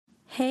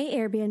Hey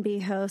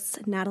Airbnb hosts,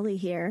 Natalie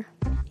here.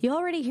 You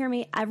already hear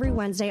me every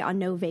Wednesday on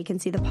No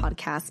Vacancy, the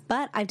podcast,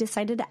 but I've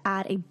decided to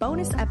add a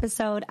bonus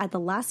episode at the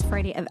last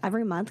Friday of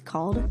every month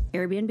called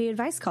Airbnb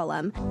Advice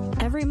Column.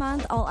 Every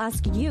month, I'll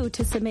ask you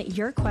to submit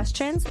your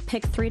questions,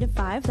 pick 3 to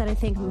 5 that I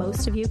think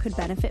most of you could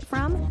benefit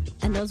from,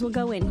 and those will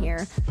go in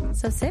here.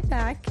 So sit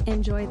back,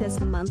 enjoy this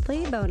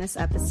monthly bonus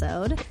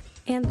episode,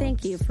 and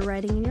thank you for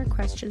writing in your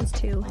questions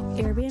to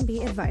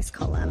Airbnb Advice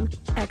Column.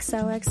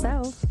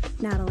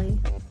 XOXO, Natalie.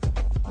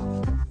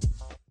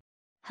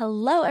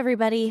 Hello,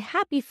 everybody.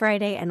 Happy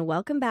Friday, and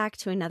welcome back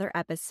to another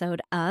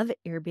episode of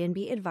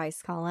Airbnb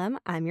Advice Column.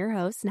 I'm your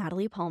host,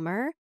 Natalie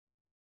Palmer.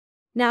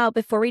 Now,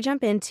 before we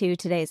jump into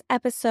today's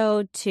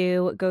episode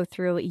to go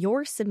through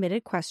your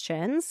submitted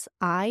questions,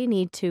 I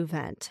need to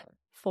vent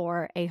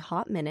for a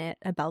hot minute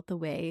about the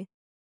way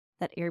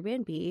that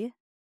Airbnb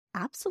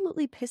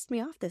absolutely pissed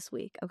me off this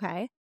week,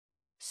 okay?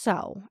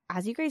 So,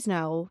 as you guys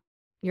know,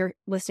 you're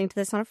listening to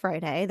this on a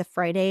Friday, the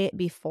Friday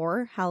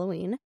before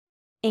Halloween.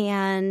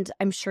 And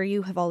I'm sure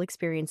you have all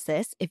experienced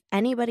this. If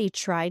anybody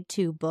tried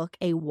to book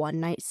a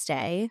one-night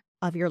stay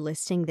of your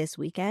listing this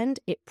weekend,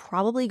 it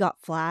probably got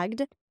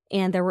flagged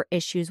and there were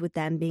issues with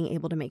them being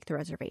able to make the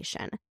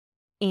reservation.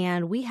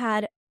 And we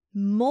had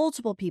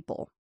multiple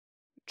people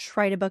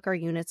try to book our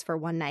units for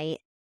one night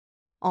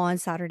on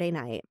Saturday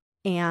night.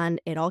 And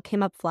it all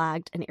came up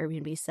flagged, and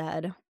Airbnb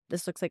said,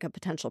 this looks like a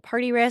potential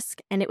party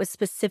risk. And it was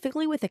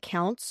specifically with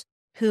accounts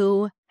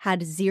who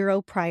had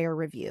 0 prior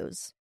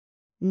reviews.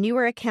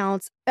 Newer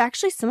accounts,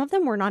 actually some of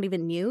them were not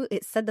even new.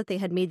 It said that they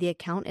had made the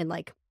account in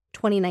like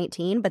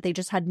 2019, but they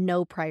just had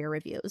no prior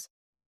reviews.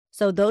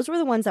 So those were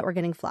the ones that were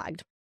getting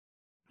flagged.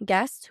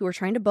 Guests who were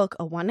trying to book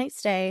a one-night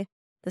stay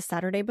the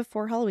Saturday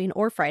before Halloween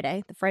or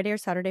Friday, the Friday or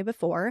Saturday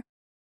before,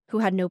 who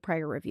had no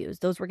prior reviews.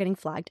 Those were getting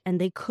flagged and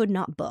they could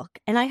not book.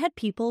 And I had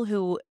people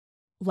who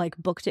like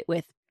booked it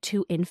with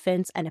 2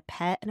 infants and a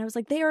pet. And I was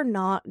like, they are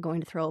not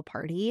going to throw a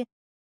party.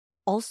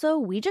 Also,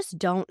 we just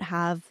don't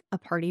have a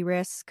party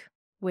risk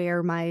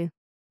where my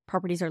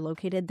properties are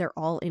located. They're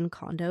all in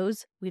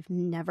condos. We've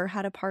never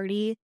had a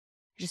party.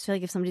 I just feel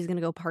like if somebody's going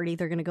to go party,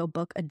 they're going to go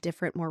book a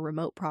different, more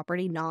remote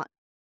property, not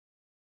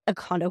a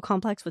condo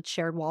complex with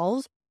shared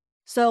walls.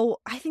 So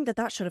I think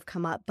that should have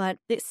come up, but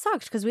it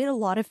sucked because we had a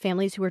lot of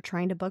families who were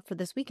trying to book for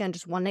this weekend,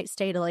 just one night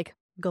stay to like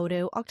go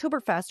to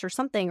Oktoberfest or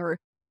something, or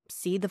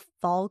see the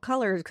fall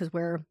colors because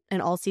we're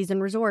an all season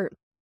resort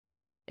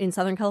in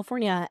Southern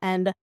California,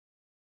 and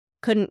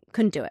couldn't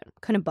do it,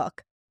 couldn't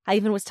book. I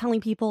even was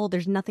telling people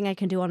there's nothing I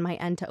can do on my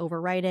end to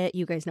override it.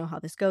 You guys know how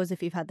this goes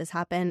if you've had this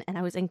happen. And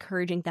I was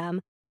encouraging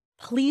them,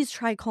 please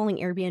try calling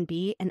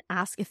Airbnb and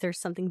ask if there's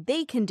something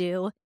they can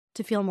do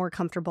to feel more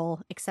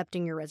comfortable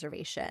accepting your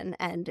reservation.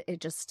 And it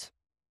just,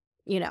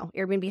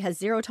 Airbnb has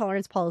 0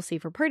 tolerance policy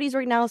for parties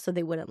right now, so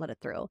they wouldn't let it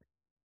through.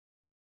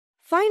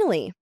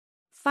 Finally,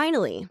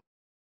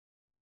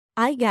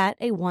 I get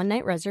a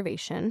one-night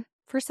reservation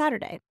for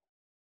Saturday.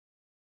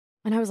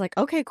 And I was like,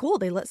 okay, cool.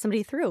 They let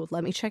somebody through.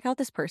 Let me check out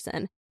this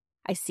person.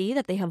 I see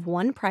that they have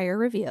 1 prior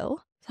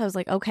review. So I was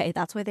like, okay,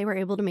 that's why they were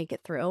able to make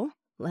it through.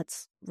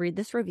 Let's read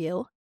this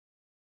review.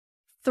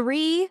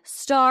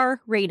 3-star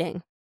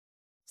rating.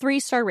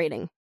 3-star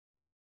rating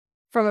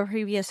from a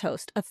previous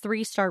host. A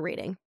 3-star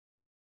rating.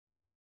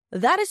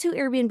 That is who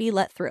Airbnb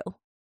let through.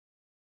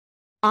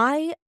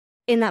 I,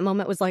 in that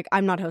moment, was like,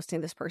 I'm not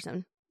hosting this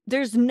person.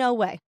 There's no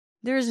way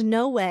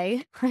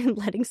I'm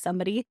letting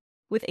somebody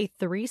with a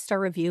 3-star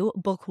review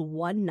book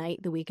one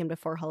night the weekend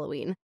before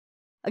Halloween.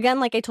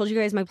 Again, like I told you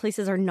guys, my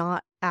places are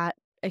not at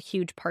a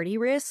huge party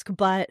risk,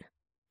 but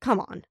come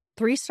on,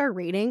 3-star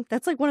rating,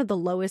 that's like one of the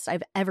lowest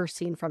I've ever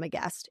seen from a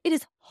guest. It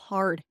is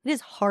hard. It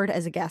is hard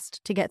as a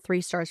guest to get 3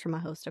 stars from a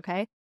host,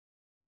 okay?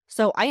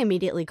 So I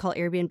immediately call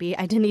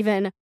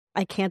Airbnb.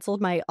 I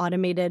canceled my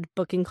automated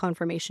booking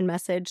confirmation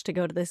message to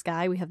go to this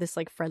guy. We have this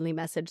like friendly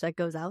message that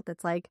goes out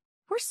that's like,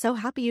 we're so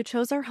happy you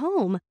chose our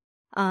home.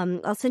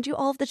 I'll send you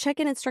all of the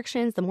check-in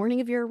instructions the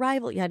morning of your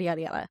arrival, yada,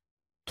 yada, yada.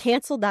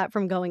 Canceled that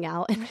from going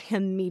out, and I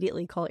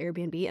immediately called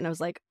Airbnb and I was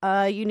like,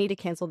 you need to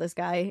cancel this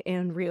guy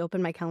and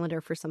reopen my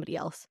calendar for somebody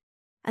else.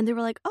 And they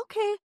were like,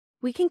 okay,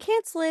 we can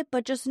cancel it,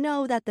 but just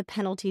know that the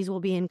penalties will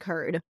be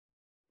incurred.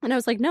 And I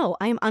was like, no,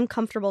 I am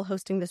uncomfortable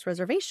hosting this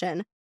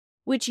reservation,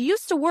 which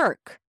used to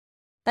work.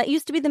 That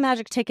used to be the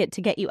magic ticket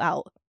to get you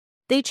out.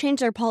 They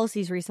changed their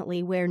policies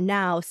recently where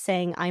now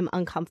saying I'm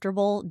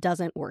uncomfortable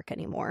doesn't work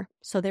anymore.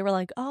 So they were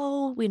like,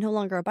 oh, we no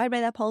longer abide by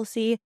that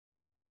policy.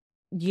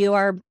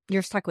 You're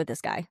stuck with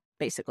this guy,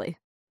 basically.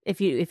 If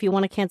you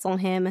want to cancel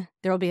him,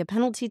 there will be a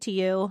penalty to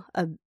you,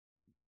 a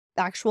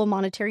actual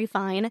monetary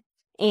fine,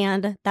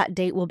 and that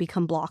date will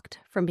become blocked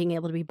from being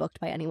able to be booked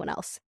by anyone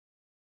else.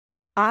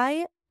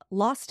 I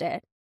lost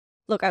it.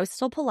 Look, I was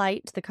still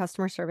polite to the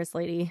customer service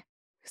lady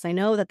because I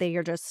know that they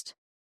are just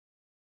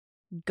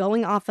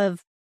going off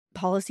of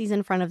policies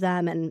in front of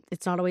them and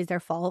it's not always their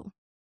fault.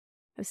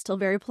 I was still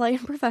very polite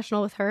and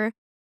professional with her.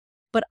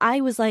 But I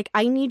was like,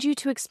 I need you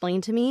to explain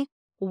to me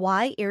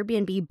why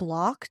Airbnb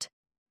blocked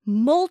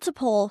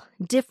multiple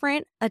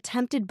different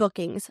attempted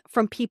bookings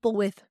from people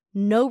with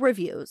no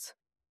reviews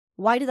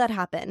Why did that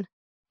happen?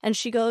 And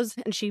she goes,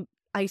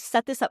 I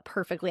set this up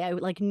perfectly. I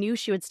knew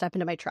she would step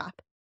into my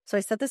trap. So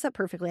I set this up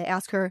perfectly. I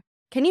asked her,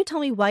 can you tell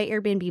me why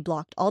Airbnb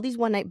blocked all these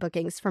one-night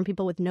bookings from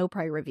people with no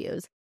prior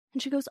reviews?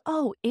 And she goes,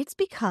 oh, it's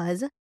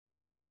because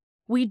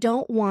we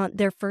don't want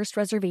their first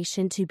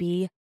reservation to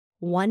be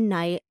one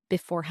night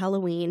before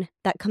Halloween.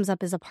 That comes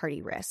up as a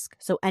party risk.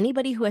 So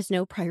anybody who has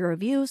no prior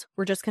reviews,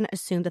 we're just going to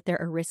assume that they're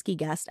a risky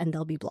guest and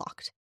they'll be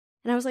blocked.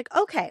 And I was like,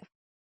 okay,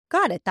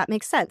 got it. That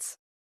makes sense.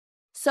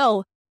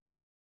 So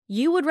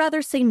you would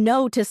rather say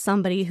no to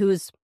somebody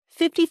who's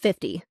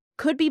 50-50,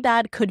 could be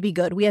bad, could be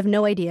good. We have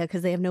no idea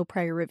because they have no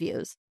prior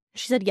reviews.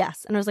 She said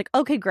yes. And I was like,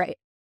 okay, great.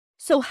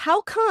 So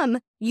how come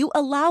you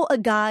allow a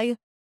guy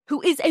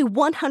who is a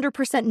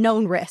 100%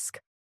 known risk,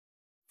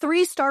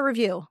 3-star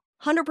review,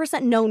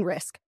 100% known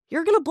risk?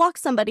 You're going to block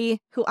somebody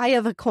who I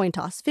have a coin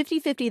toss,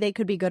 50-50, they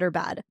could be good or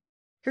bad.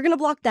 You're going to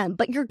block them,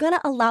 but you're going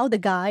to allow the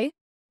guy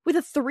with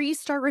a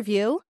 3-star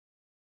review?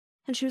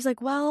 And she was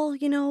like, well,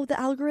 the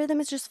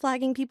algorithm is just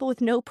flagging people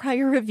with no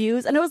prior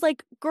reviews. And I was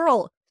like,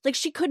 girl,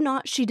 she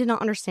did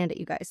not understand it,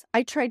 you guys.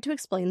 I tried to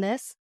explain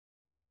this.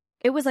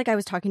 It was like I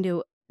was talking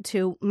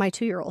to my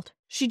 2-year-old.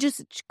 She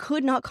just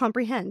could not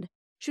comprehend.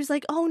 She was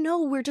like, oh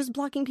no, we're just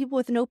blocking people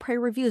with no prior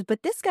reviews.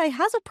 But this guy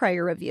has a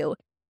prior review.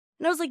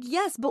 And I was like,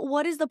 yes, but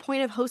what is the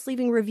point of hosts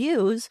leaving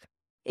reviews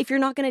if you're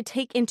not going to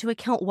take into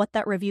account what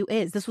that review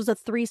is? This was a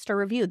 3-star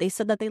review. They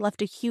said that they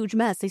left a huge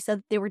mess. They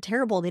said they were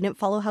terrible. They didn't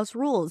follow house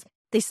rules.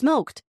 They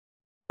smoked.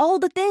 All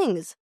the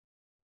things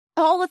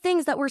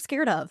that we're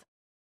scared of.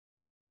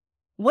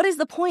 What is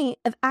the point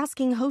of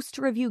asking hosts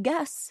to review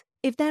guests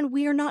if then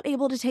we are not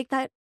able to take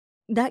that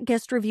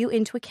guest review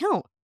into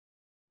account?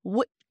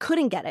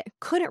 Couldn't get it.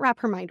 Couldn't wrap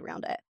her mind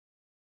around it.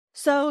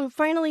 So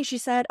finally she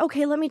said,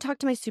 okay, let me talk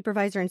to my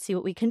supervisor and see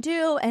what we can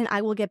do, and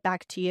I will get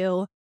back to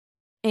you,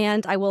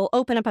 and I will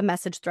open up a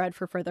message thread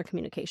for further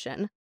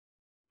communication.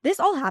 This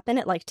all happened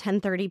at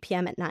 10:30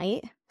 p.m. at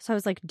night. So I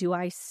was like, do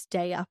I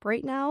stay up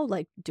right now?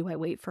 Do I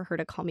wait for her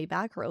to call me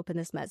back or open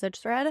this message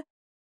thread?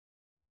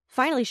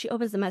 Finally, she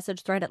opens the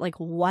message thread at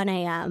 1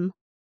 a.m.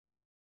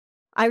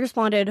 I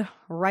responded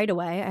right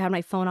away. I had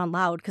my phone on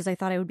loud because I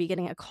thought I would be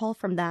getting a call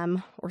from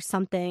them or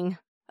something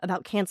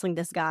about canceling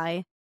this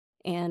guy.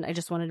 And I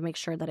just wanted to make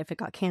sure that if it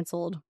got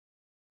canceled,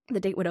 the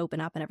date would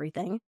open up and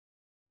everything.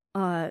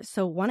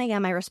 So 1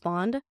 a.m. I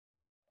respond,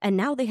 and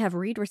now they have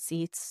read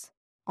receipts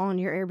on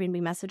your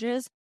Airbnb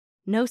messages.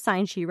 No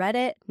sign she read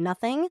it,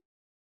 nothing.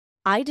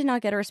 I did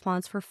not get a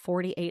response for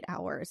 48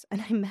 hours.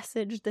 And I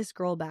messaged this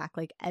girl back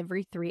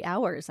every 3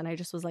 hours. And I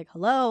just was like,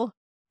 hello,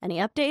 any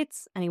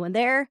updates? Anyone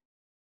there?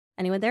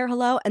 Anyone there?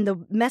 Hello? And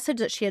the message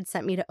that she had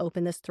sent me to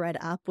open this thread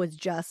up was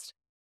just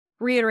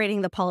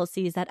reiterating the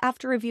policies that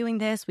after reviewing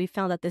this, we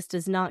found that this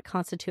does not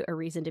constitute a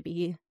reason to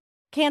be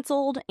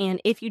canceled.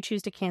 And if you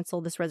choose to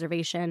cancel this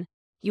reservation,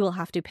 you will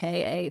have to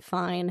pay a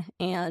fine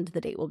and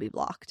the date will be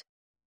blocked.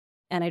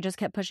 And I just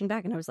kept pushing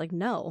back, and I was like,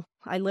 no,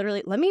 I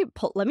literally, let me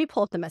pull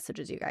up the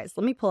messages, you guys.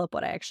 Let me pull up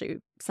what I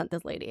actually sent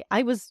this lady.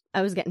 I was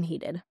getting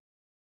heated.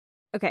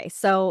 Okay,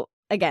 so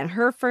again,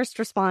 her first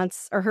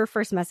response, or her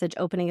first message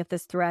opening up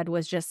this thread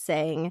was just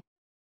saying,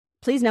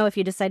 please know if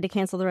you decide to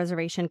cancel the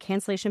reservation,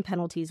 cancellation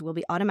penalties will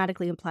be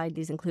automatically applied.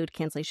 These include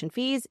cancellation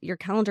fees, your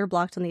calendar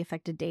blocked on the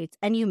affected dates,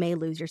 and you may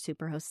lose your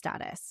superhost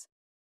status.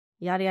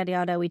 Yada, yada,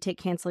 yada. We take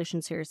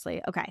cancellation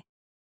seriously. Okay.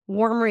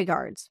 Warm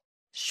regards.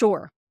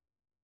 Sure.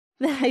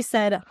 Then I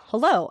said,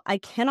 hello, I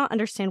cannot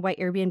understand why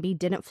Airbnb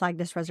didn't flag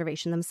this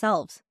reservation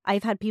themselves.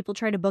 I've had people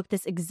try to book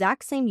this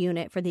exact same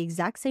unit for the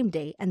exact same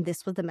date, and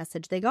this was the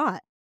message they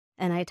got.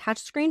 And I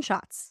attached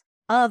screenshots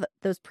of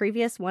those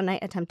previous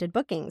one-night attempted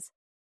bookings,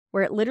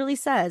 where it literally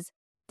says,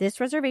 this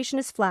reservation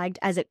is flagged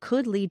as it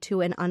could lead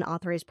to an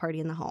unauthorized party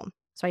in the home.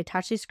 So I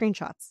attach these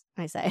screenshots,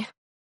 and I say,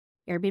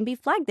 Airbnb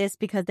flagged this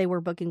because they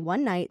were booking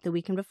one night the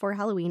weekend before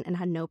Halloween and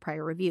had no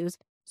prior reviews,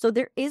 so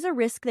there is a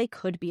risk they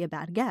could be a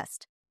bad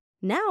guest.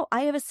 Now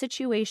I have a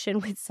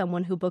situation with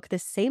someone who booked the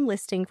same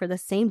listing for the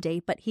same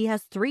date, but he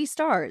has 3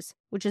 stars,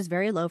 which is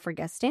very low for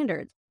guest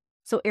standards.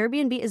 So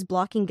Airbnb is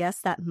blocking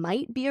guests that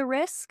might be a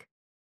risk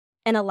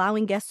and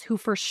allowing guests who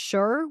for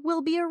sure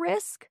will be a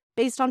risk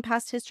based on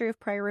past history of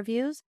prior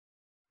reviews.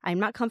 I'm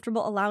not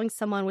comfortable allowing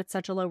someone with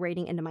such a low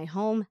rating into my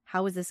home.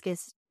 How is this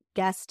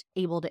guest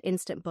able to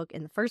instant book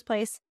in the first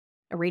place?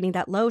 A rating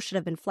that low should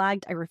have been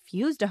flagged. I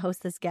refuse to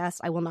host this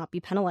guest. I will not be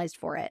penalized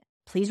for it.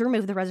 Please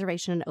remove the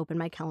reservation and open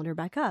my calendar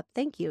back up.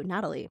 Thank you,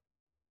 Natalie.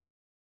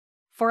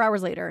 4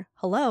 hours later,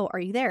 hello, are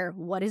you there?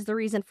 What is the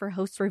reason for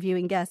hosts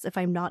reviewing guests if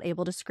I'm not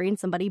able to screen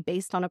somebody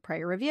based on a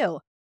prior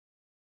review?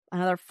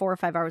 Another 4 or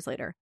 5 hours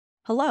later,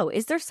 hello,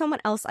 is there someone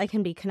else I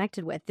can be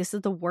connected with? This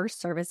is the worst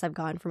service I've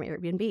gotten from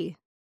Airbnb.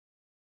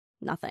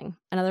 Nothing.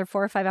 Another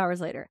 4 or 5 hours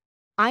later,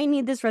 I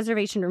need this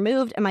reservation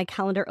removed and my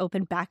calendar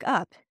opened back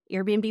up.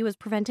 Airbnb was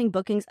preventing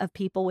bookings of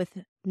people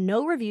with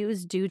no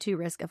reviews due to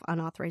risk of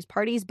unauthorized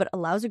parties, but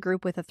allows a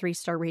group with a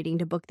 3-star rating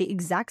to book the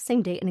exact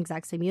same date and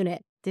exact same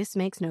unit. This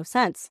makes no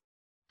sense.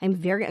 I'm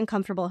very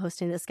uncomfortable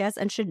hosting this guest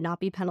and should not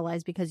be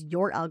penalized because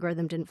your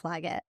algorithm didn't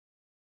flag it.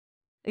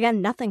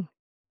 Again, nothing.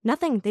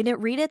 Nothing. They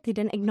didn't read it. They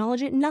didn't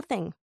acknowledge it.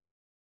 Nothing.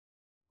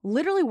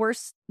 Literally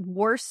worse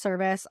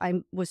service.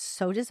 I was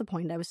so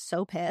disappointed. I was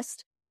so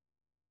pissed.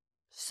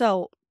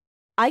 So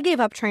I gave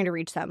up trying to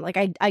reach them. Like,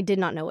 I did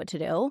not know what to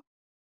do.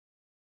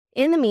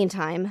 In the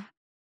meantime,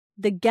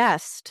 the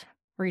guest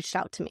reached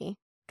out to me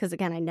because,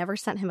 again, I never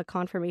sent him a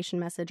confirmation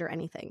message or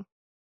anything.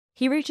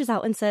 He reaches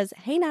out and says,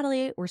 "Hey,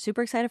 Natalie, we're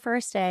super excited for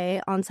our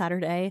stay on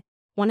Saturday.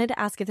 Wanted to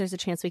ask if there's a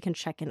chance we can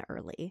check in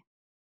early."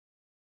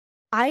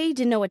 I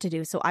didn't know what to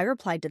do, so I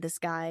replied to this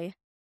guy.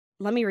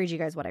 Let me read you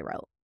guys what I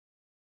wrote.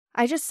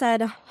 I just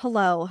said,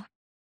 "Hello.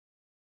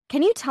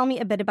 Can you tell me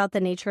a bit about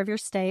the nature of your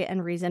stay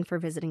and reason for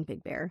visiting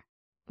Big Bear?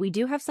 We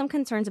do have some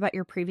concerns about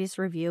your previous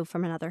review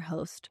from another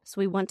host, so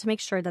we want to make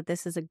sure that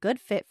this is a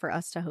good fit for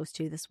us to host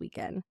you this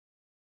weekend."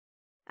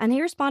 And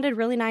he responded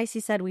really nice. He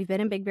said, "We've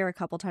been in Big Bear a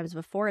couple times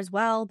before as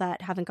well,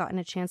 but haven't gotten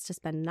a chance to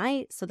spend a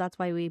night, so that's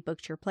why we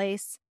booked your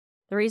place.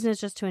 The reason is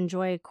just to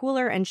enjoy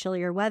cooler and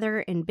chillier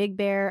weather in Big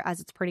Bear, as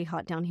it's pretty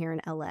hot down here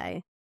in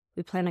LA.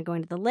 We plan on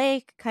going to the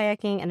lake,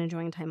 kayaking, and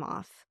enjoying time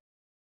off."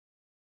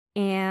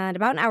 And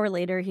about an hour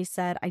later, he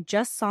said, "I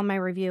just saw my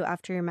review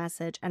after your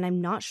message, and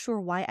I'm not sure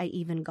why I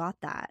even got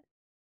that.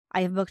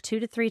 I have booked 2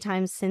 to 3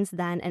 times since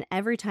then, and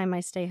every time my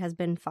stay has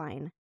been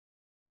fine.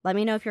 Let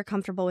me know if you're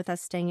comfortable with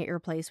us staying at your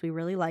place. We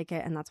really like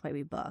it, and that's why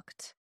we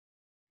booked."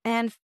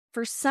 And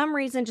for some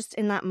reason, just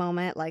in that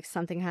moment, like,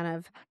 something kind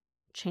of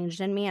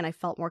changed in me, and I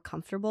felt more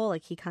comfortable.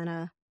 Like, he kind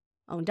of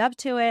owned up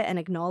to it and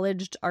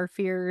acknowledged our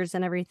fears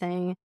and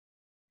everything.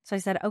 So I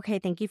said, "Okay,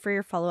 thank you for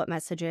your follow-up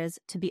messages.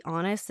 To be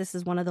honest, this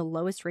is one of the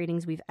lowest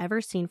ratings we've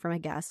ever seen from a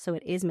guest, so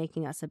it is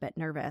making us a bit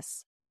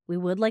nervous. We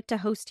would like to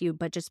host you,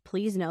 but just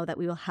please know that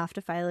we will have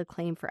to file a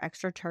claim for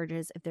extra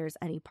charges if there's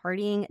any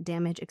partying,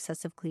 damage,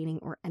 excessive cleaning,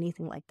 or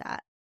anything like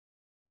that."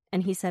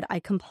 And he said,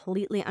 "I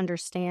completely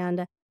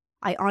understand.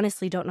 I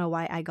honestly don't know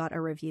why I got a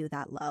review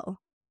that low.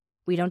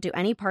 We don't do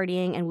any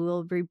partying, and we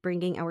will be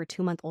bringing our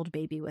 2-month-old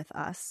baby with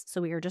us,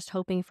 so we are just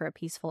hoping for a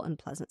peaceful and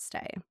pleasant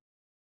stay."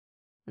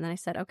 And then I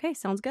said, "Okay,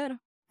 sounds good."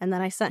 And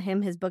then I sent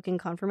him his booking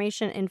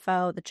confirmation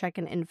info, the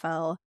check-in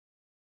info,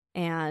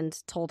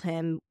 and told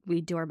him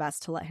we'd do our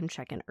best to let him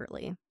check in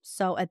early.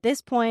 So at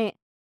this point,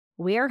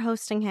 we are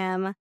hosting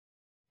him,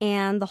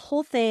 and the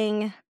whole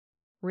thing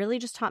really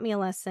just taught me a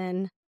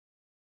lesson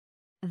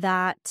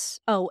that,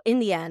 in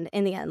the end,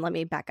 let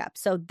me back up.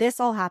 So this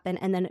all happened,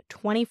 and then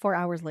 24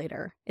 hours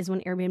later is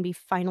when Airbnb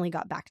finally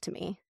got back to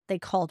me. They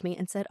called me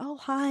and said, "Oh,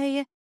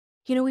 hi.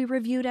 We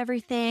reviewed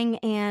everything,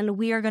 and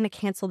we are going to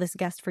cancel this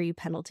guest for you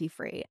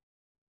penalty-free."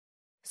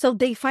 So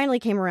they finally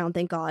came around,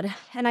 thank God.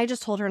 And I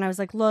just told her, and I was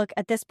like, "Look,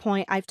 at this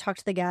point, I've talked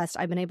to the guest.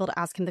 I've been able to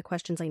ask him the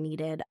questions I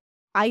needed.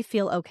 I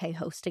feel okay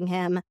hosting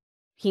him.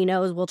 He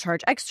knows we'll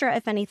charge extra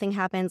if anything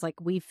happens. Like,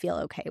 we feel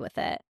okay with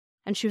it."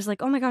 And she was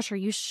like, "Oh my gosh, are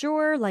you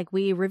sure? Like,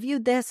 we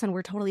reviewed this, and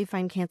we're totally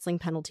fine canceling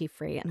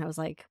penalty-free." And I was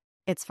like,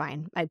 "It's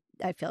fine.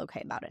 I feel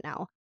okay about it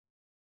now."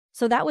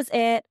 So that was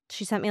it.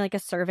 She sent me like a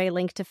survey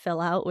link to fill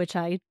out, which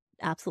I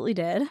absolutely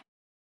did.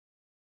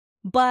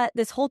 But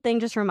this whole thing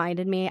just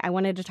reminded me, I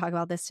wanted to talk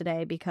about this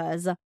today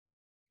because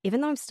even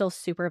though I'm still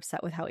super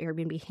upset with how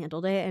Airbnb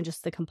handled it and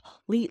just the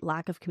complete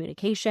lack of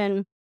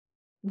communication,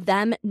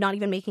 them not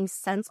even making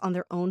sense on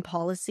their own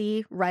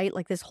policy, right?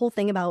 Like, this whole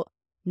thing about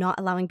not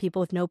allowing people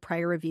with no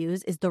prior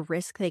reviews is the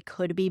risk they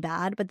could be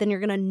bad, but then you're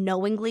going to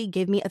knowingly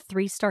give me a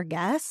 3-star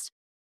guest?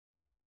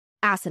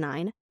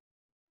 Asinine.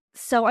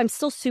 So I'm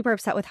still super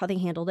upset with how they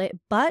handled it,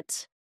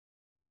 but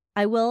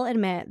I will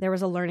admit there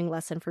was a learning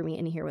lesson for me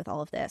in here with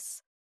all of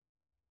this.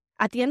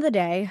 At the end of the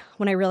day,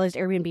 when I realized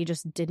Airbnb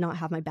just did not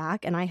have my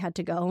back and I had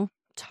to go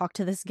talk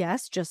to this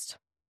guest just,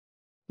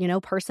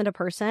 person to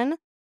person,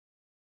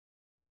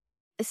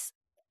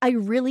 I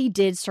really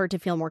did start to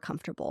feel more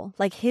comfortable.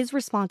 Like, his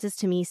responses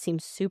to me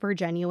seemed super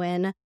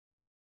genuine.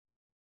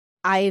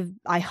 I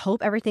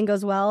hope everything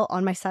goes well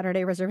on my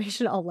Saturday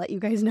reservation. I'll let you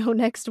guys know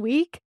next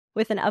week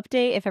with an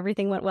update if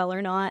everything went well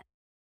or not.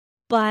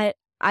 But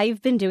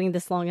I've been doing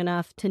this long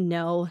enough to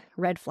know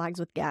red flags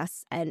with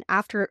guests, and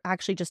after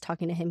actually just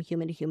talking to him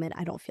human to human,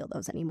 I don't feel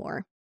those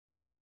anymore.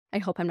 I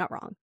hope I'm not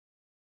wrong.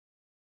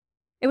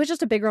 It was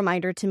just a big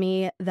reminder to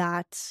me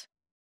that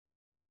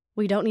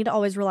we don't need to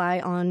always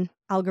rely on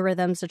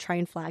algorithms to try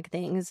and flag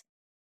things.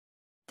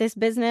 This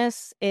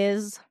business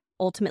is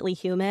ultimately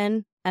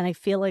human, and I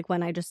feel like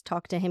when I just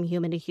talk to him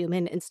human to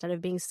human instead of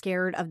being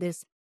scared of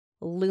this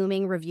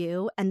looming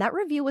review, and that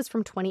review was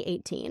from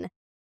 2018.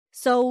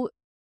 So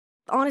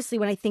honestly,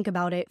 when I think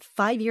about it,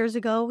 5 years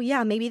ago,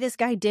 yeah, maybe this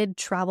guy did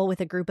travel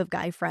with a group of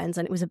guy friends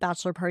and it was a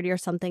bachelor party or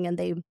something, and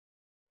they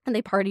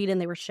partied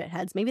and they were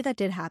shitheads. Maybe that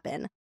did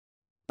happen.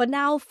 But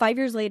now, 5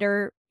 years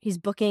later, he's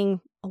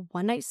booking a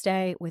one-night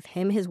stay with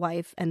him, his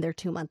wife, and their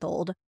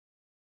 2-month-old.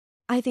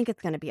 I think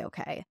it's going to be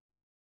okay.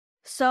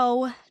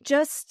 So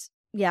just,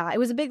 yeah, it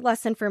was a big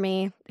lesson for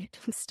me.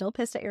 I'm still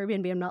pissed at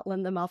Airbnb. I'm not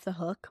letting them off the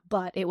hook,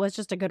 but it was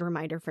just a good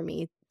reminder for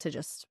me to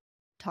just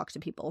talk to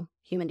people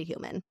human to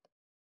human.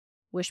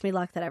 Wish me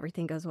luck that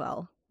everything goes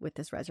well with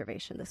this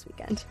reservation this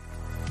weekend.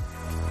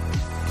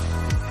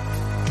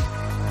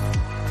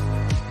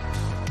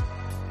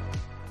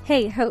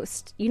 Hey,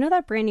 host, you know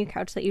that brand new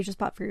couch that you just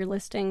bought for your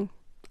listing?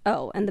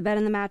 Oh, and the bed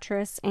and the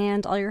mattress,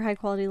 and all your high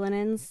quality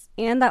linens,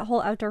 and that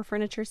whole outdoor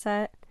furniture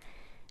set?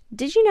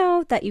 Did you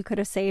know that you could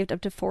have saved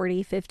up to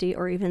 40, 50,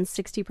 or even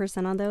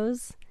 60% on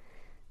those?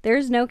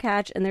 There's no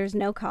catch and there's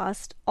no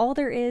cost. All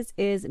there is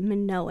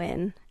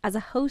Minoan. As a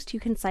host, you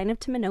can sign up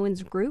to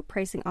Minoan's group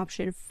pricing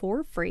option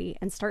for free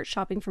and start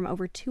shopping from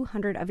over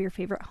 200 of your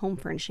favorite home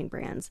furnishing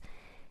brands.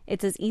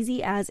 It's as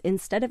easy as,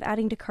 instead of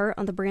adding to cart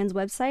on the brand's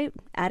website,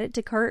 add it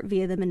to cart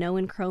via the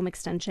Minoan Chrome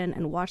extension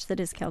and watch the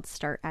discounts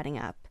start adding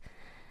up.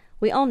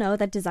 We all know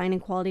that design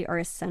and quality are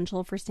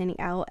essential for standing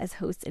out as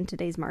hosts in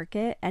today's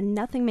market, and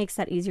nothing makes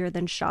that easier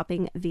than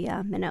shopping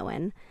via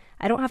Minoan.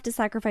 I don't have to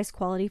sacrifice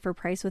quality for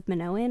price with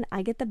Minoan.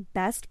 I get the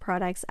best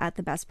products at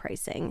the best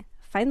pricing.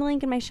 Find the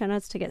link in my show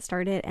notes to get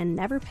started and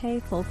never pay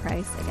full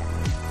price again.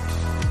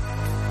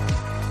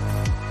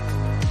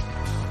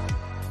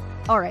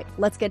 All right,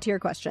 let's get to your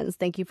questions.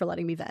 Thank you for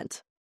letting me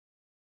vent.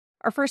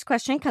 Our first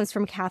question comes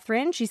from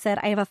Catherine. She said,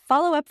 I have a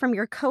follow-up from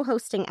your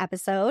co-hosting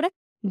episode.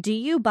 Do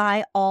you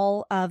buy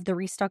all of the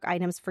restock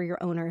items for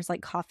your owners,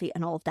 like coffee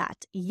and all of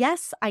that?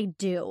 Yes, I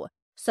do.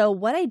 So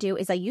what I do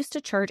is I used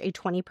to charge a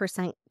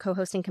 20%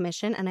 co-hosting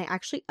commission, and I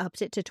actually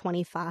upped it to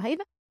 25%.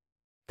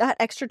 That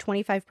extra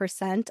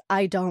 25%,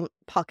 I don't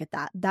pocket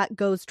that. That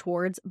goes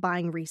towards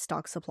buying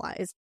restock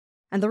supplies.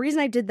 And the reason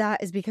I did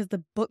that is because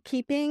the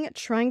bookkeeping,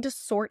 trying to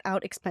sort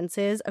out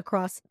expenses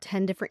across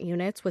 10 different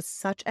units was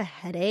such a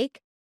headache.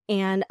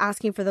 And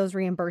asking for those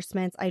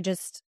reimbursements,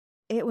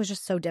 it was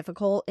just so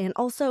difficult. And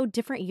also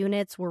different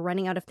units were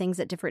running out of things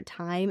at different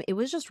time. It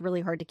was just really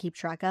hard to keep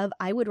track of.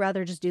 I would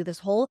rather just do this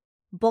whole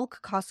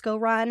bulk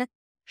Costco run,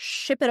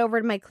 ship it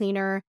over to my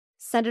cleaner,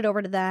 send it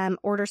over to them,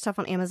 order stuff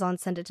on Amazon,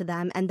 send it to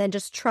them, and then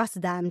just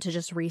trust them to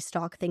just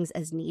restock things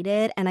as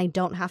needed. And I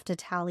don't have to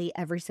tally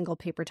every single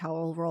paper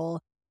towel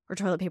roll or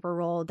toilet paper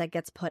roll that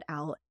gets put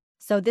out.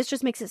 So this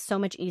just makes it so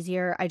much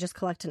easier. I just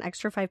collect an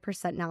extra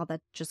 5% now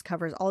that just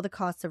covers all the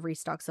costs of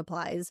restock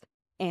supplies,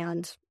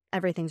 and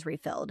everything's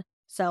refilled.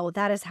 So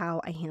that is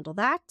how I handle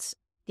that.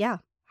 Yeah,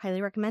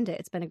 highly recommend it.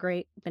 It's been a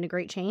great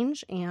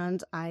change,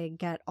 and I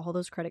get all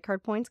those credit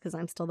card points because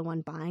I'm still the one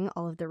buying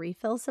all of the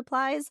refill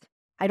supplies.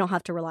 I don't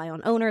have to rely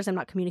on owners. I'm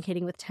not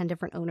communicating with 10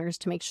 different owners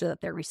to make sure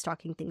that they're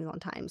restocking things on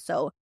time.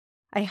 So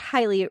I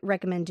highly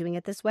recommend doing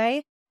it this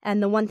way.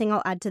 And the one thing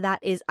I'll add to that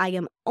is I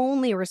am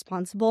only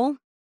responsible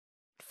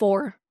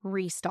for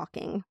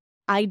restocking.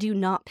 I do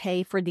not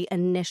pay for the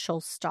initial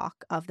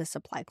stock of the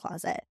supply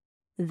closet.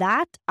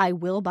 That I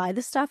will buy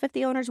the stuff if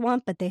the owners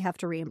want, but they have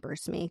to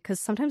reimburse me because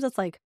sometimes it's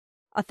like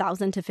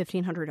 $1,000 to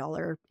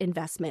 $1,500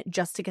 investment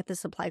just to get the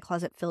supply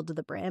closet filled to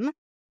the brim.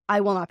 I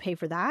will not pay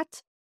for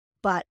that,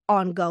 but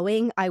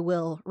ongoing, I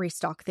will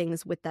restock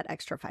things with that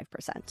extra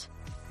 5%.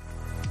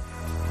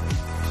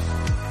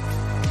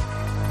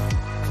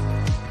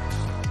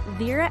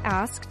 Vera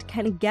asked,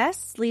 can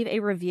guests leave a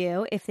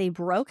review if they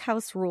broke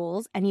house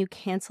rules and you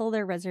cancel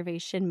their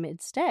reservation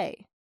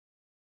mid-stay?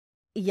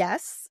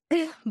 Yes,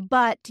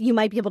 but you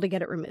might be able to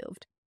get it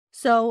removed.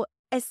 So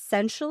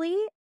essentially,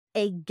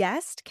 a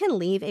guest can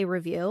leave a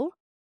review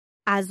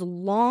as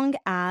long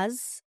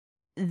as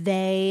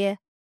they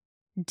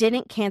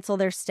didn't cancel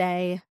their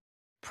stay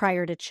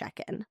prior to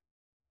check-in.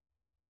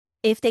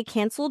 If they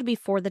canceled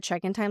before the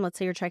check-in time, let's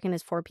say your check-in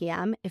is 4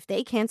 p.m., if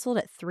they canceled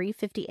at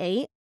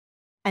 3:58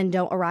 and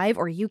don't arrive,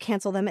 or you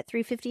cancel them at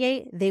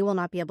 3:58, they will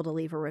not be able to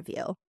leave a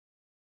review.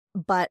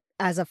 But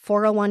as of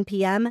 4:01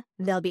 p.m.,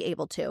 they'll be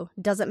able to.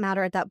 Doesn't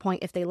matter at that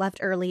point if they left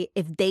early,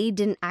 if they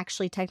didn't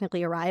actually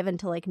technically arrive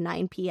until like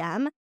 9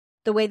 p.m.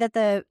 The way that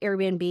the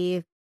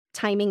Airbnb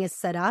timing is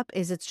set up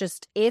is it's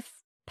just if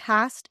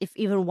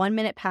even 1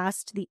 minute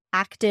past the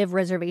active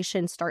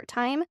reservation start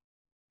time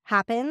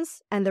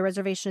happens and the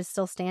reservation is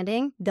still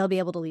standing, they'll be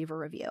able to leave a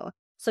review.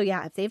 So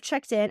yeah, if they've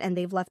checked in and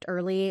they've left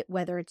early,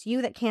 whether it's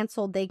you that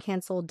canceled, they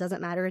canceled,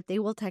 doesn't matter, they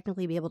will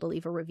technically be able to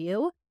leave a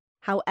review.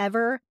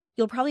 However,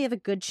 you'll probably have a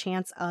good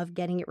chance of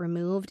getting it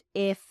removed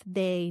if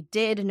they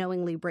did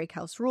knowingly break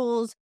house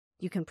rules.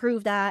 You can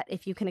prove that.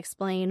 If you can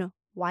explain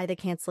why the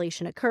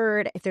cancellation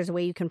occurred, if there's a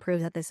way you can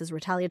prove that this is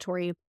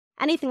retaliatory,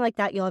 anything like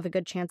that, you'll have a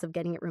good chance of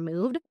getting it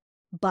removed.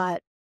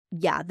 But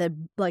yeah, the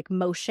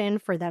motion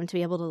for them to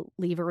be able to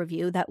leave a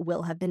review, that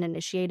will have been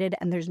initiated,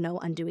 and there's no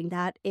undoing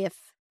that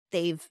if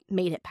they've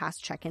made it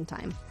past check-in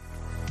time.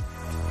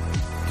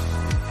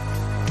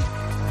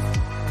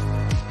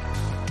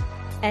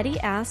 Eddie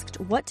asked,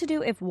 what to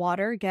do if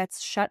water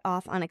gets shut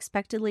off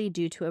unexpectedly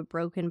due to a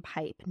broken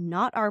pipe?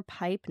 Not our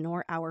pipe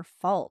nor our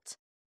fault.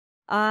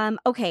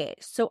 Okay,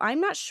 so I'm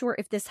not sure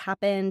if this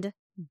happened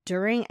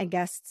during a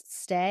guest's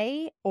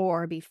stay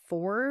or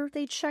before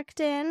they checked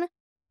in.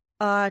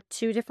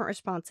 Two different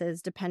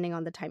responses depending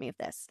on the timing of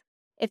this.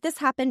 If this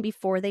happened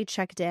before they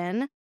checked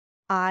in,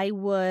 I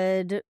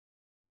would...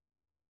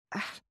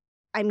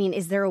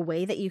 is there a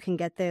way that you can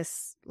get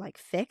this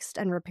fixed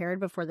and repaired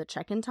before the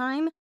check-in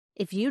time?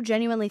 If you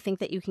genuinely think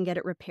that you can get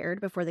it repaired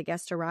before the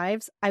guest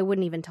arrives, I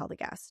wouldn't even tell the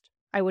guest.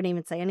 I wouldn't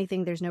even say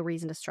anything. There's no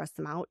reason to stress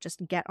them out.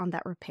 Just get on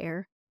that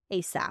repair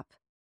ASAP.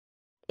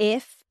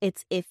 If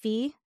it's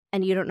iffy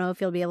and you don't know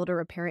if you'll be able to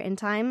repair it in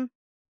time,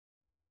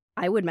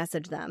 I would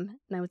message them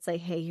and I would say,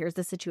 hey, here's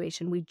the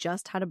situation. We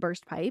just had a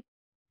burst pipe.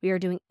 We are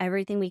doing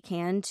everything we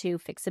can to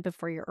fix it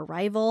before your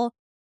arrival.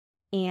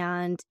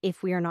 And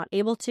if we are not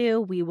able to,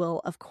 we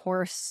will, of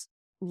course,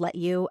 let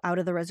you out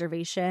of the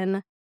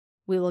reservation.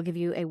 We will give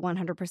you a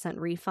 100%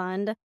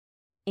 refund.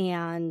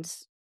 And,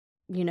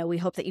 we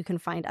hope that you can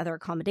find other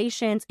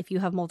accommodations. If you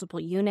have multiple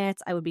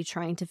units, I would be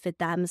trying to fit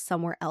them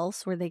somewhere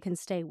else where they can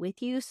stay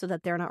with you so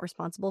that they're not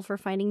responsible for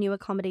finding new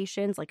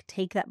accommodations. Like,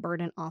 take that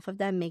burden off of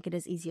them, make it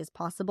as easy as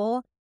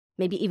possible.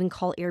 Maybe even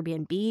call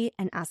Airbnb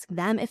and ask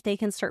them if they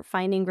can start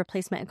finding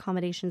replacement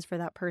accommodations for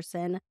that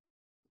person.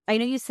 I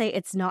know you say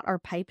it's not our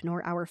pipe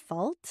nor our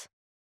fault.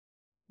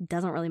 It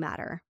doesn't really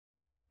matter,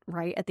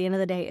 right? At the end of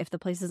the day, if the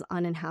place is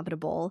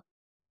uninhabitable,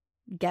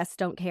 guests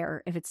don't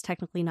care if it's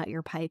technically not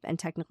your pipe and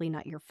technically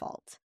not your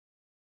fault.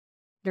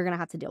 You're going to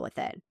have to deal with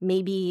it.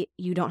 Maybe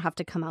you don't have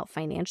to come out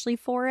financially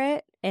for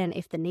it. And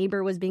if the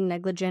neighbor was being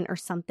negligent or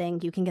something,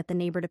 you can get the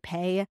neighbor to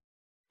pay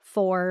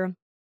for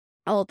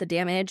all of the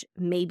damage.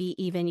 Maybe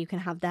even you can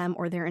have them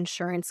or their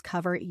insurance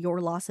cover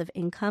your loss of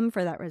income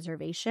for that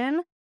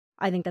reservation.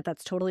 I think that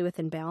that's totally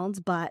within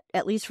bounds, but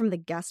at least from the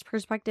guest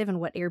perspective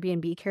and what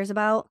Airbnb cares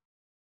about,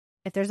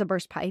 if there's a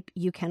burst pipe,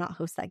 you cannot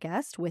host that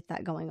guest with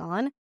that going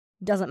on.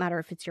 Doesn't matter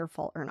if it's your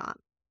fault or not.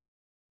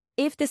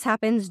 If this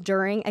happens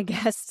during a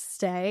guest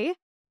stay,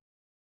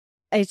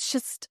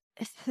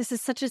 this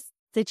is such a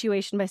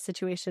situation by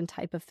situation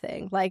type of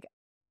thing. Like,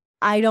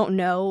 I don't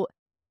know,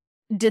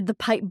 did the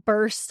pipe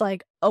burst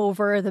like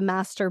over the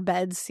master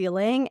bed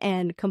ceiling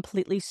and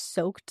completely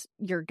soaked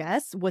your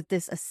guests? Was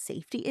this a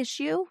safety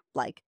issue?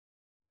 Like,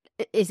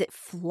 is it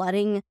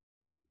flooding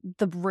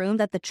the room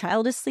that the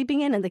child is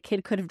sleeping in and the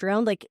kid could have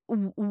drowned? Like,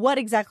 what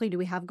exactly do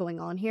we have going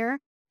on here?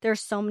 There's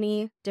so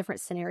many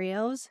different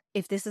scenarios.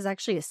 If this is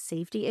actually a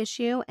safety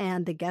issue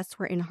and the guests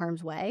were in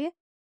harm's way,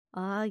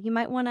 you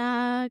might want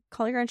to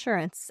call your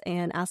insurance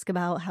and ask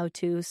about how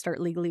to start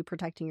legally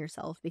protecting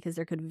yourself, because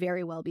there could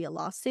very well be a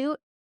lawsuit.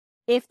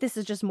 If this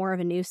is just more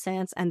of a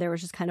nuisance and there was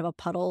just kind of a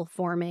puddle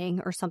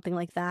forming or something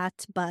like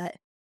that, but,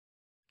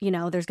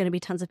 there's going to be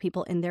tons of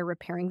people in there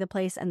repairing the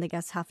place and the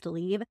guests have to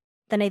leave,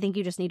 then I think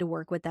you just need to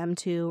work with them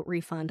to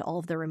refund all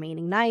of the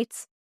remaining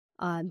nights.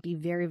 Be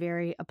very,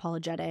 very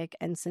apologetic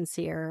and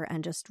sincere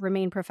and just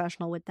remain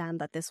professional with them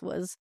that this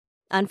was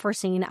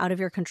unforeseen, out of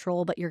your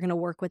control, but you're going to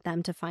work with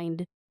them to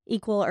find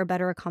equal or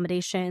better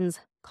accommodations.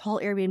 Call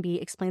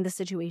Airbnb, explain the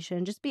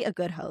situation, just be a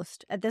good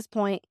host. At this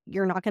point,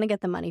 you're not going to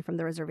get the money from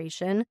the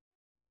reservation.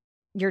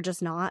 You're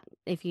just not.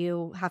 If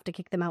you have to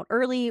kick them out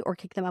early or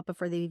kick them out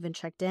before they've even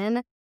checked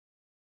in,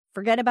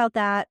 forget about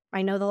that.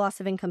 I know the loss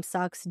of income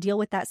sucks. Deal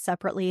with that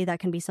separately. That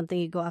can be something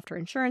you go after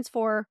insurance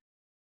for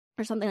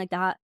or something like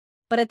that.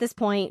 But at this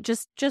point,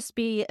 just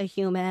be a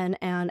human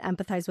and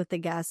empathize with the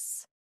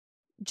guests.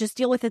 Just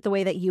deal with it the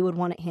way that you would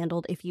want it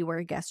handled if you were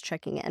a guest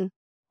checking in.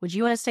 Would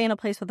you want to stay in a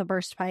place with a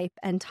burst pipe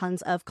and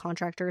tons of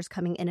contractors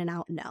coming in and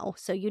out? No.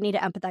 So you need to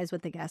empathize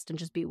with the guest and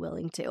just be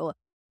willing to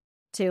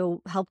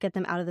help get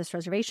them out of this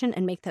reservation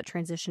and make that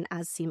transition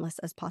as seamless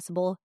as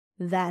possible.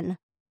 Then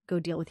go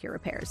deal with your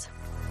repairs.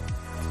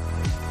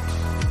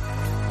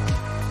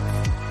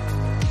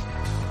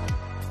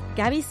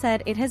 Gabby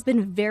said, it has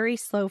been very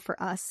slow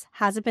for us.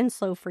 Has it been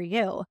slow for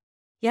you?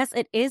 Yes,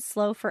 it is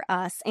slow for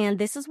us. And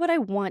this is what I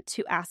want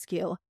to ask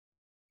you.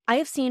 I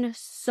have seen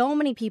so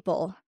many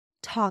people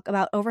talk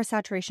about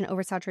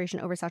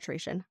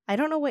oversaturation. I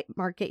don't know what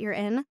market you're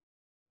in,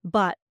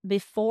 but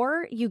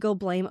before you go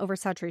blame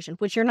oversaturation,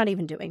 which you're not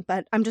even doing,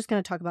 but I'm just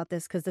going to talk about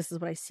this because this is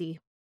what I see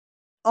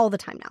all the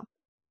time now.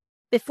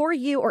 Before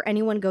you or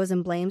anyone goes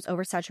and blames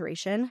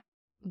oversaturation,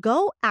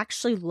 go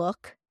actually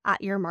look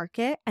at your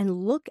market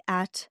and look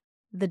at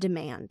the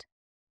demand,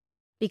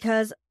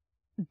 because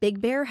Big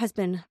Bear has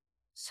been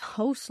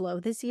so slow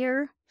this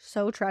year,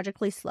 so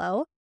tragically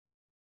slow.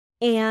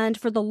 And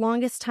for the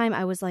longest time,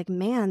 I was like,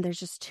 man, there's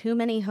just too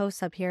many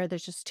hosts up here.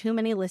 There's just too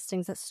many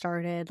listings that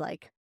started.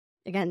 Like,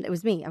 again, it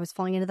was me. I was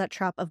falling into that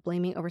trap of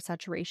blaming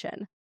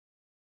oversaturation.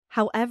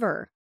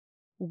 However,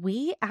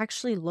 we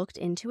actually looked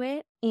into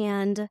it,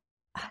 and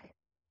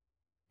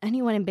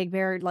anyone in Big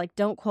Bear, like,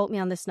 don't quote me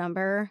on this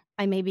number.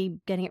 I may be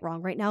getting it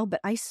wrong right now,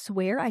 but I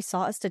swear I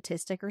saw a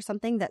statistic or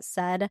something that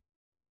said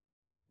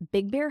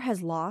Big Bear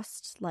has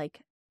lost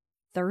like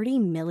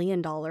 $30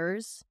 million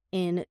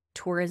in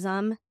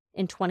tourism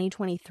in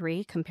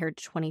 2023 compared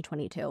to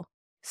 2022.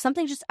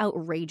 Something just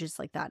outrageous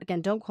like that.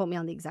 Again, don't quote me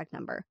on the exact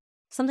number.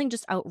 Something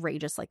just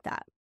outrageous like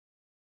that.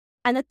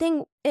 And the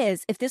thing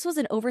is, if this was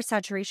an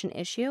oversaturation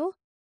issue,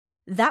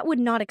 that would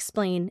not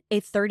explain a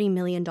 $30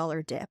 million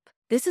dip.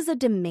 This is a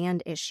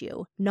demand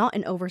issue, not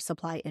an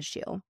oversupply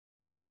issue.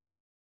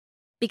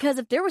 Because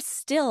if there was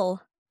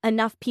still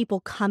enough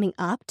people coming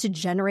up to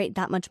generate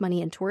that much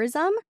money in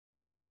tourism,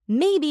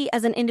 maybe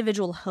as an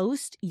individual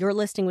host, your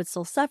listing would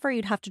still suffer.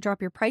 You'd have to drop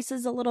your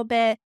prices a little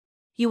bit.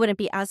 You wouldn't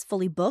be as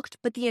fully booked,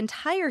 but the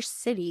entire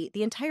city,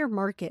 the entire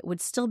market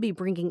would still be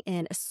bringing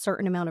in a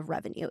certain amount of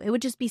revenue. It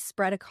would just be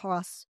spread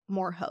across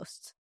more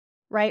hosts,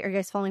 right? Are you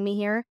guys following me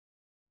here?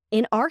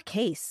 In our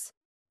case,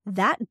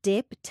 that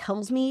dip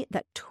tells me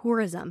that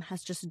tourism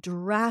has just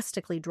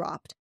drastically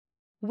dropped,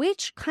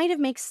 which kind of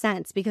makes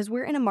sense because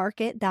we're in a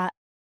market that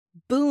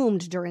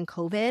boomed during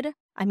COVID.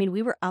 I mean,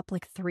 we were up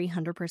like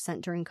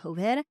 300% during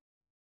COVID.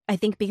 I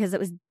think because it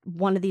was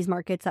one of these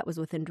markets that was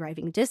within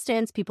driving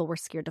distance, people were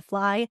scared to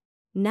fly.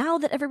 Now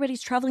that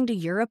everybody's traveling to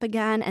Europe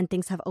again and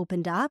things have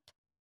opened up,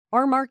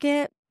 our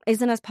market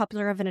isn't as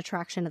popular of an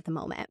attraction at the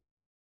moment.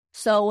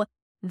 So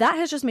that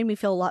has just made me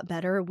feel a lot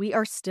better. We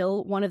are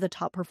still one of the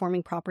top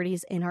performing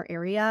properties in our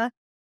area.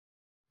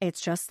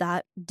 It's just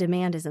that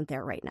demand isn't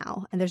there right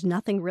now. And there's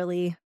nothing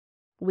really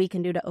we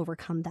can do to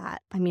overcome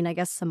that. I mean, I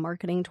guess some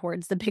marketing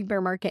towards the Big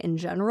Bear market in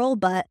general,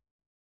 but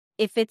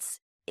if it's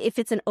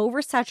an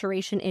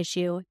oversaturation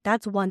issue,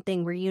 that's one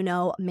thing where,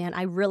 man,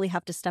 I really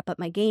have to step up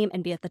my game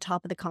and be at the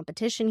top of the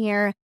competition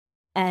here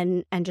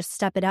and just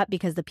step it up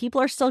because the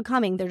people are still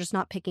coming. They're just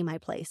not picking my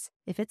place.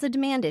 If it's a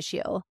demand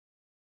issue,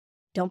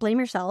 don't blame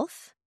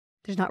yourself.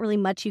 There's not really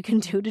much you can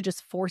do to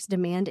just force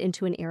demand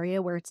into an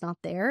area where it's not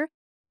there,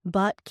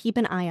 but keep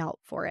an eye out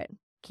for it.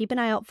 Keep an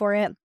eye out for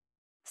it.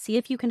 See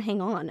if you can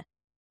hang on.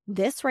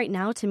 This right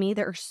now, to me,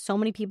 there are so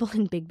many people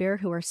in Big Bear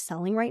who are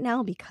selling right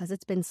now because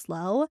it's been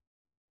slow.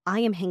 I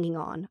am hanging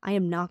on. I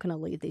am not going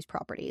to leave these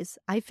properties.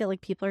 I feel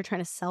like people are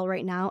trying to sell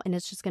right now, and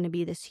it's just going to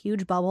be this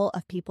huge bubble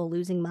of people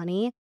losing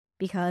money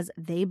because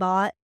they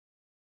bought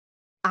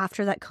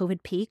after that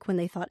COVID peak when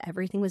they thought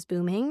everything was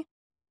booming.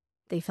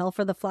 They fell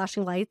for the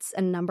flashing lights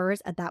and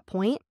numbers at that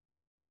point,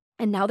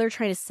 and now they're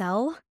trying to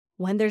sell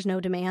when there's no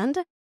demand.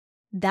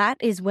 That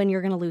is when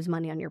you're going to lose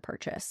money on your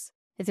purchase.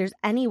 If there's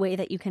any way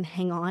that you can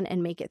hang on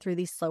and make it through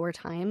these slower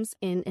times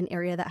in an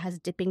area that has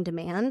dipping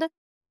demand,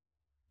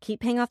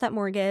 keep paying off that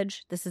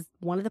mortgage. This is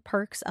one of the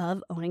perks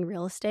of owning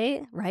real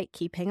estate, right?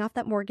 Keep paying off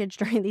that mortgage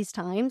during these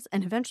times,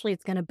 and eventually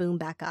it's going to boom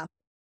back up.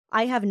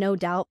 I have no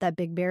doubt that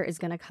Big Bear is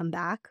going to come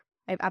back.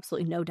 I have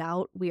absolutely no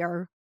doubt. We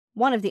are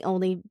one of the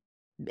only,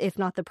 if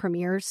not the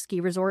premier, ski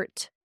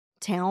resort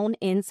town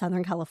in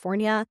Southern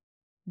California.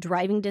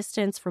 Driving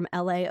distance from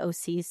LA,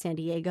 OC, San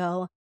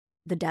Diego,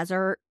 the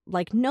desert,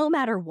 like no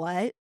matter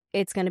what,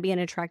 it's going to be an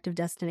attractive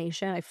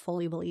destination. I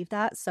fully believe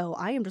that. So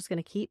I am just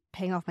going to keep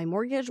paying off my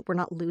mortgage. We're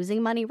not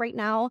losing money right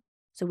now,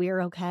 so we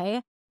are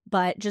okay.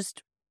 But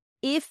just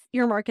if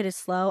your market is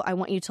slow, I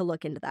want you to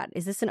look into that.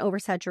 Is this an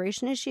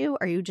oversaturation issue?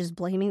 Are you just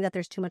blaming that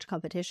there's too much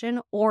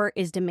competition? Or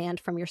is demand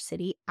from your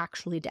city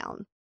actually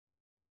down?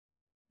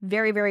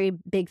 Very, very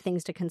big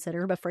things to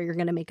consider before you're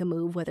going to make a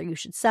move, whether you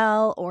should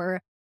sell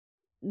or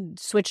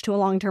switch to a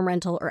long-term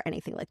rental or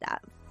anything like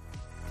that.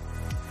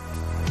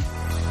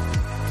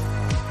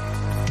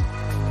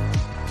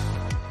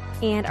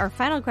 And our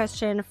final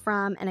question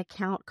from an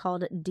account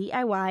called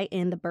DIY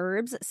in the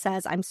Burbs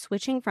says, I'm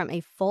switching from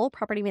a full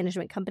property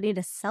management company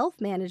to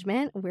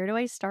self-management. Where do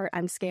I start?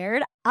 I'm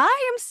scared.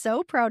 I am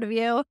so proud of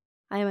you.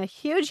 I am a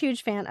huge,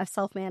 huge fan of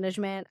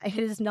self-management. It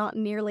is not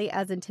nearly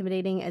as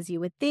intimidating as you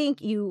would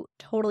think. You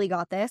totally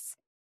got this.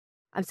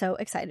 I'm so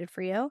excited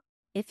for you.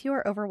 If you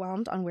are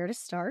overwhelmed on where to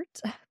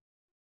start,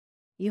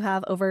 you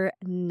have over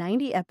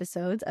 90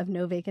 episodes of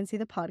No Vacancy,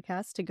 the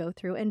podcast, to go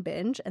through and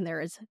binge, and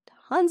there is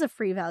tons of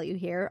free value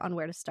here on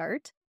where to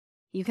start.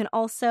 You can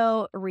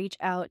also reach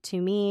out to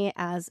me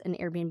as an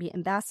Airbnb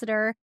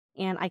ambassador,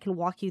 and I can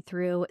walk you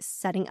through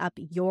setting up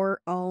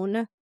your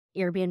own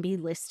Airbnb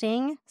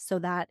listing so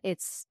that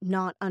it's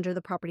not under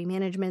the property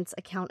management's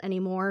account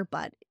anymore,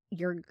 but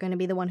you're going to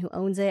be the one who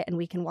owns it, and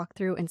we can walk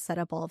through and set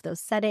up all of those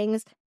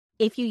settings.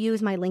 If you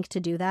use my link to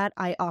do that,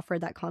 I offer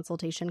that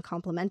consultation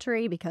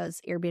complimentary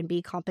because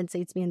Airbnb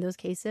compensates me in those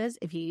cases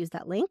if you use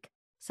that link.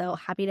 So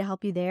happy to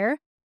help you there.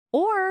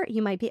 Or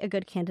you might be a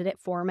good candidate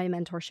for my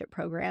mentorship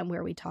program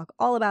where we talk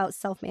all about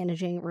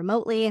self-managing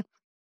remotely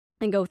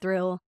and go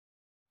through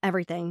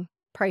everything,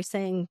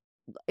 pricing,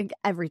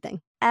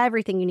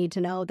 everything you need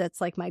to know. That's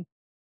like my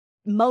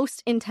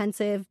most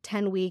intensive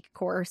 10-week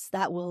course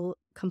that will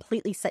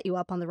completely set you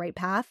up on the right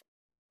path.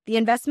 The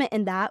investment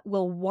in that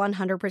will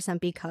 100%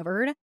 be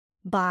covered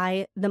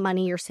by the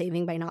money you're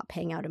saving by not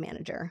paying out a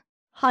manager.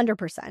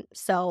 100%.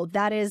 So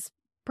that is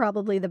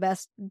probably the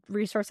best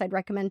resource I'd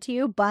recommend to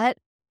you, but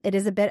it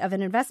is a bit of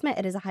an investment.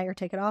 It is a higher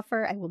ticket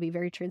offer. I will be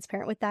very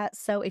transparent with that.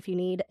 So if you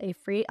need a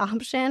free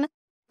option,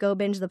 go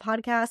binge the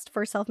podcast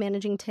for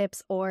self-managing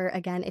tips. Or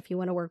again, if you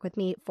want to work with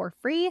me for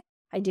free,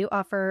 I do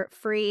offer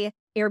free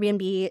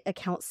Airbnb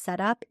account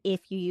setup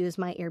if you use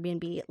my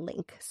Airbnb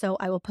link. So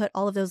I will put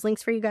all of those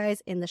links for you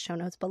guys in the show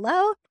notes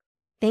below.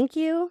 Thank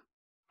you.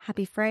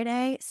 Happy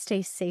Friday.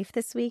 Stay safe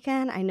this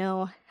weekend. I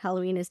know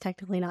Halloween is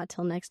technically not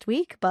till next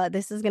week, but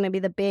this is going to be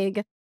the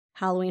big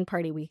Halloween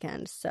party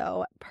weekend.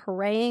 So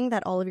praying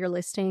that all of your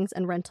listings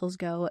and rentals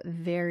go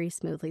very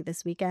smoothly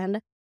this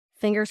weekend.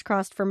 Fingers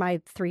crossed for my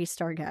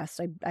 3-star guest.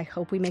 I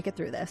hope we make it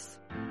through this.